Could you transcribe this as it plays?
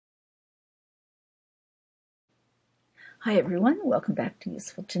Hi everyone, welcome back to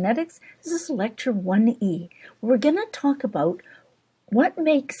Useful Genetics. This is Lecture 1E. We're going to talk about what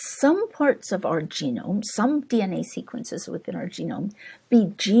makes some parts of our genome, some DNA sequences within our genome,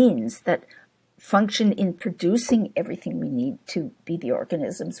 be genes that function in producing everything we need to be the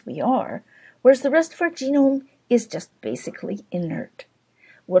organisms we are, whereas the rest of our genome is just basically inert.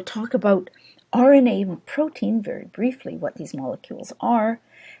 We'll talk about RNA and protein very briefly, what these molecules are,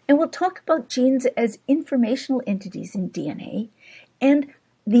 and we'll talk about genes as informational entities in DNA and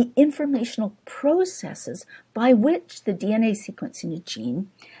the informational processes by which the DNA sequence in a gene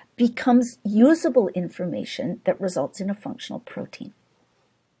becomes usable information that results in a functional protein.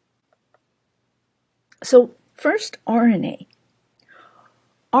 So first, RNA.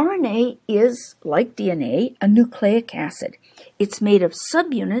 RNA is, like DNA, a nucleic acid. It's made of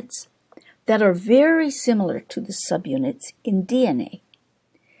subunits that are very similar to the subunits in DNA.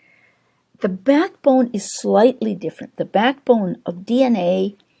 The backbone is slightly different. The backbone of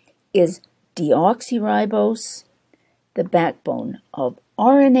DNA is deoxyribose. The backbone of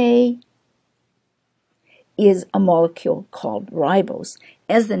RNA is a molecule called ribose.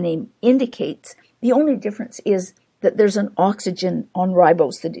 As the name indicates, the only difference is that there's an oxygen on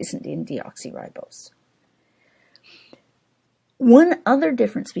ribose that isn't in deoxyribose. One other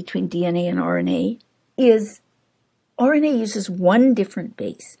difference between DNA and RNA is RNA uses one different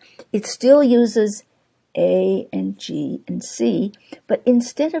base. It still uses A and G and C, but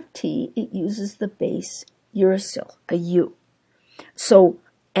instead of T, it uses the base uracil, a U. So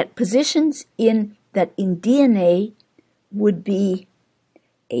at positions in DNA would be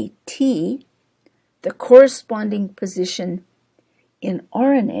a T, the corresponding position in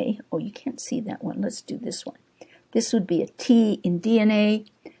RNA, oh, you can't see that one. Let's do this one. This would be a T in DNA.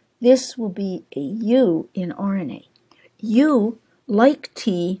 This will be a U in RNA. U, like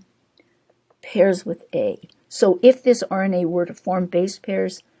T, pairs with A. So if this RNA were to form base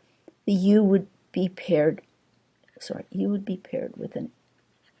pairs, the U would be paired, with an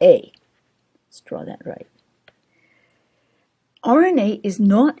A. Let's draw that right. RNA is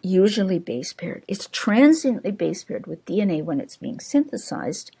not usually base paired. It's transiently base paired with DNA when it's being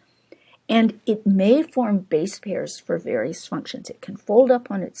synthesized, and it may form base pairs for various functions. It can fold up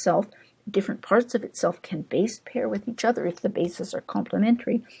on itself. Different parts of itself can base pair with each other if the bases are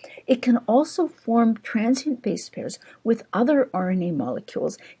complementary. It can also form transient base pairs with other RNA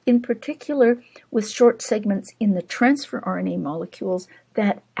molecules, in particular with short segments in the transfer RNA molecules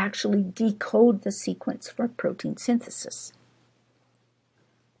that actually decode the sequence for protein synthesis.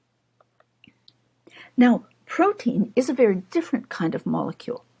 Now, protein is a very different kind of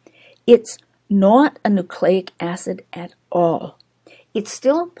molecule. It's not a nucleic acid at all. It's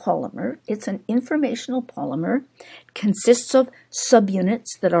still a polymer. It's an informational polymer. It consists of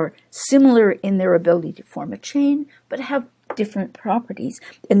subunits that are similar in their ability to form a chain, but have different properties.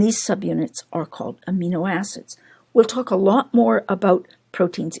 And these subunits are called amino acids. We'll talk a lot more about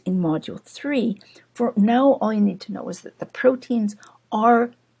proteins in Module 3. For now, all you need to know is that the proteins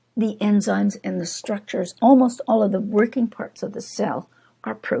are the enzymes and the structures. Almost all of the working parts of the cell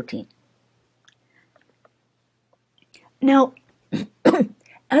are protein. Now,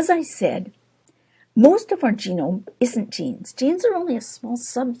 as I said, most of our genome isn't genes. Genes are only a small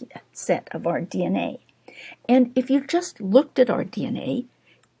subset of our DNA. And if you just looked at our DNA,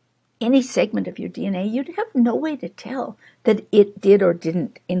 any segment of your DNA, you'd have no way to tell that it did or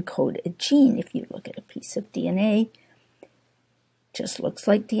didn't encode a gene. If you look at a piece of DNA, it just looks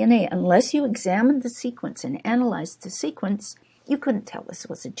like DNA. Unless you examined the sequence and analyzed the sequence, you couldn't tell this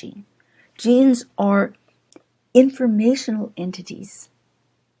was a gene. Genes are informational entities,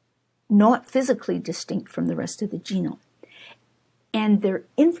 not physically distinct from the rest of the genome. And their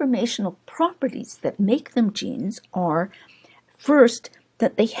informational properties that make them genes are, first,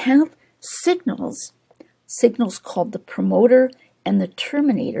 that they have signals called the promoter and the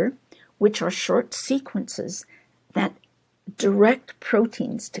terminator, which are short sequences that direct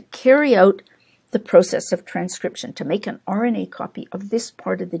proteins to carry out the process of transcription, to make an RNA copy of this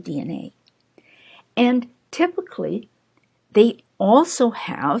part of the DNA. And typically, they also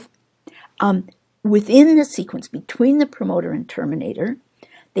have, within the sequence, between the promoter and terminator,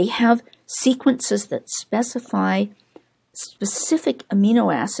 they have sequences that specify specific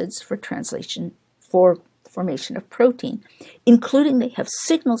amino acids for translation, for formation of protein, including they have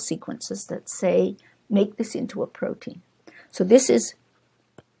signal sequences that say, make this into a protein. So this is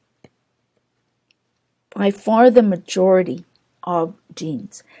by far the majority of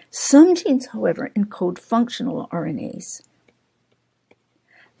genes. Some genes, however, encode functional RNAs.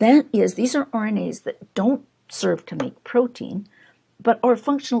 That is, these are RNAs that don't serve to make protein, but are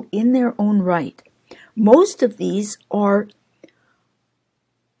functional in their own right. Most of these are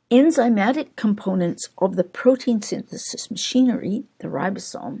enzymatic components of the protein synthesis machinery, the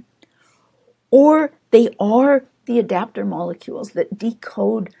ribosome, or they are the adapter molecules that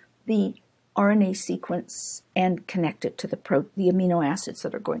decode the RNA sequence and connect it to the amino acids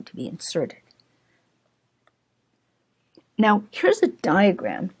that are going to be inserted. Now, here's a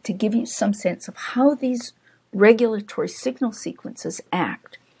diagram to give you some sense of how these regulatory signal sequences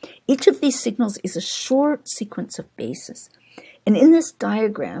act. Each of these signals is a short sequence of bases. And in this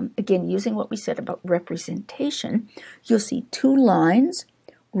diagram, again, using what we said about representation, you'll see two lines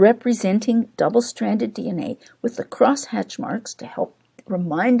representing double-stranded DNA with the crosshatch marks to help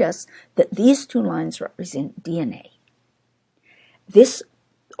remind us that these two lines represent DNA. This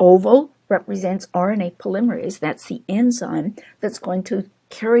oval represents RNA polymerase. That's the enzyme that's going to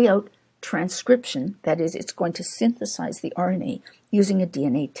carry out transcription. That is, it's going to synthesize the RNA using a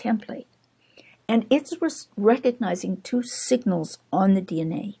DNA template. And it's recognizing two signals on the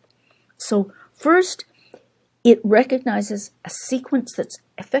DNA. So first, it recognizes a sequence that's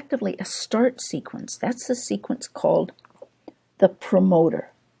effectively a start sequence. That's the sequence called the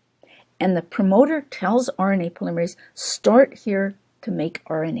promoter. And the promoter tells RNA polymerase, start here to make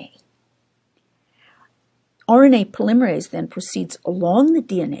RNA. RNA polymerase then proceeds along the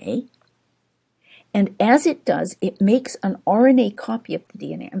DNA, and as it does, it makes an RNA copy of the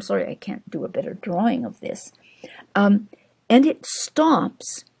DNA. I'm sorry, I can't do a better drawing of this. And it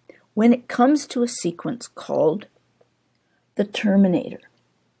stops when it comes to a sequence called the terminator.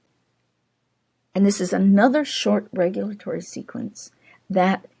 And this is another short regulatory sequence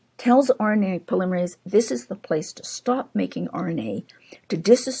that tells RNA polymerase this is the place to stop making RNA, to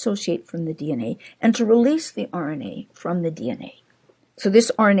disassociate from the DNA, and to release the RNA from the DNA. So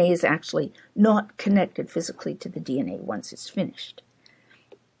this RNA is actually not connected physically to the DNA once it's finished.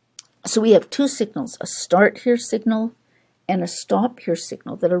 So we have two signals, a start here signal and a stop here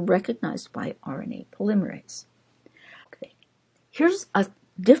signal that are recognized by RNA polymerase. Okay. Here's a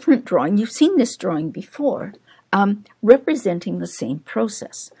different drawing. You've seen this drawing before, representing the same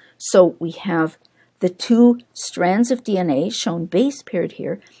process. So we have the two strands of DNA shown base paired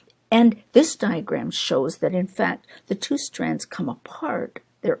here, and this diagram shows that, in fact, the two strands come apart.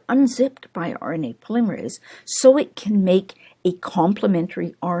 They're unzipped by RNA polymerase, so it can make a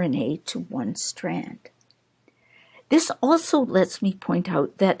complementary RNA to one strand. This also lets me point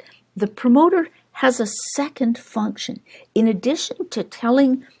out that the promoter has a second function. In addition to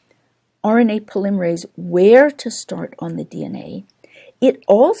telling RNA polymerase where to start on the DNA, it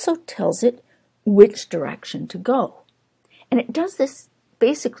also tells it which direction to go. And it does this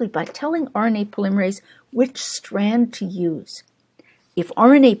basically by telling RNA polymerase which strand to use. If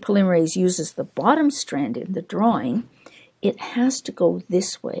RNA polymerase uses the bottom strand in the drawing, it has to go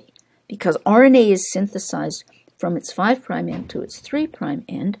this way because RNA is synthesized from its 5' end to its 3'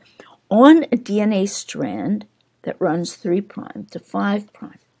 end on a DNA strand that runs 3' to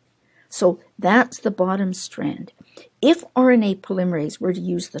 5'. So that's the bottom strand. If RNA polymerase were to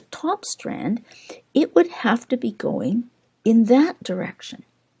use the top strand, it would have to be going in that direction.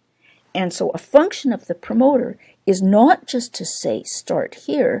 And so a function of the promoter is not just to say start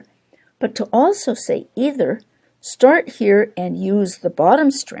here, but to also say either start here and use the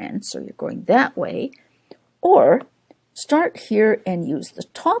bottom strand, so you're going that way, or start here and use the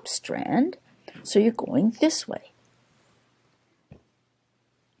top strand, so you're going this way.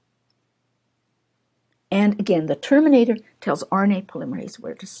 And again, the terminator tells RNA polymerase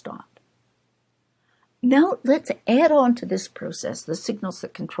where to stop. Now let's add on to this process the signals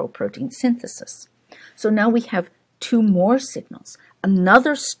that control protein synthesis. So now we have two more signals,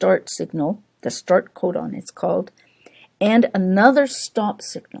 another start signal, the start codon it's called, and another stop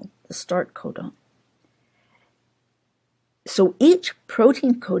signal, the start codon. So each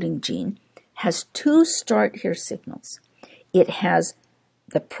protein coding gene has two start here signals. It has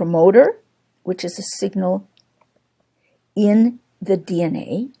the promoter, which is a signal in the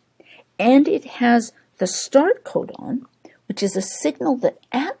DNA, and it has the start codon, which is a signal that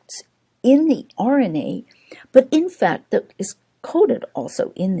acts in the RNA, but in fact that is coded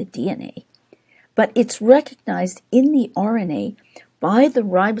also in the DNA. But it's recognized in the RNA by the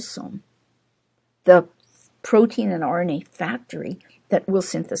ribosome, the protein and RNA factory that will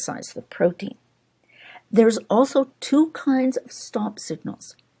synthesize the protein. There's also two kinds of stop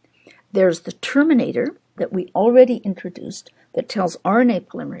signals. There's the terminator that we already introduced that tells RNA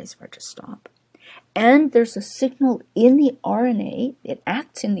polymerase where to stop. And there's a signal in the RNA, it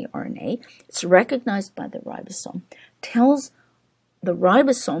acts in the RNA, it's recognized by the ribosome, tells the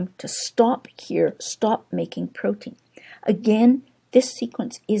ribosome to stop here, stop making protein. Again, this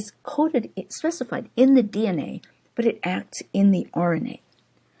sequence is coded, it's specified in the DNA, but it acts in the RNA.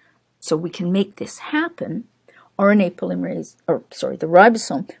 So we can make this happen. RNA polymerase, the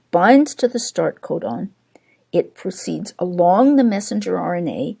ribosome binds to the start codon. It proceeds along the messenger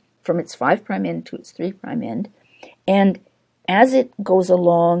RNA from its 5' end to its 3' end, and as it goes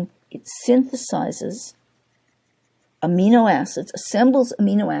along, it synthesizes amino acids, assembles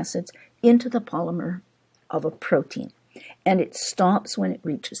amino acids into the polymer of a protein, and it stops when it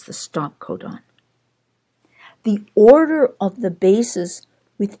reaches the stop codon. The order of the bases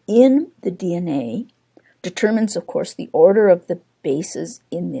within the DNA determines, of course, the order of the bases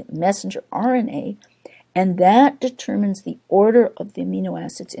in the messenger RNA, and that determines the order of the amino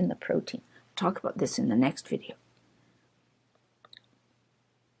acids in the protein. I'll talk about this in the next video.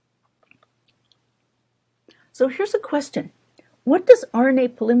 So here's a question. What does RNA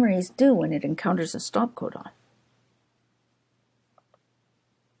polymerase do when it encounters a stop codon?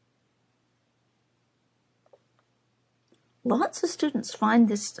 Lots of students find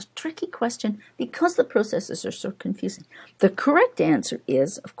this a tricky question because the processes are so confusing. The correct answer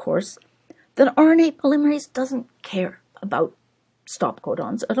is, of course, that RNA polymerase doesn't care about stop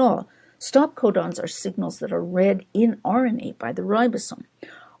codons at all. Stop codons are signals that are read in RNA by the ribosome.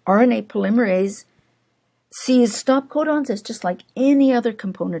 RNA polymerase sees stop codons as just like any other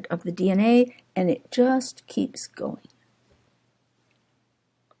component of the DNA, and it just keeps going.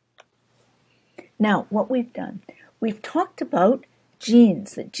 Now, what we've done, we've talked about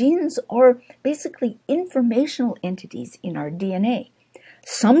genes, that genes are basically informational entities in our DNA.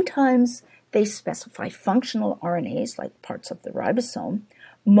 Sometimes they specify functional RNAs, like parts of the ribosome.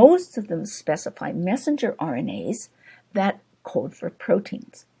 Most of them specify messenger RNAs that code for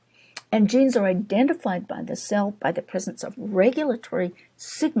proteins. And genes are identified by the cell by the presence of regulatory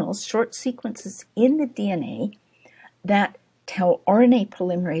signals, short sequences in the DNA that tell RNA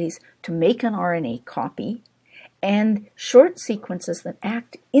polymerase to make an RNA copy, and short sequences that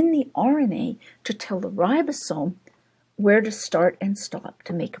act in the RNA to tell the ribosome where to start and stop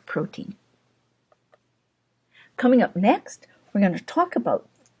to make a protein. Coming up next, we're going to talk about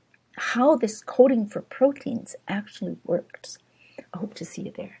how this coding for proteins actually works. I hope to see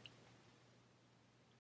you there.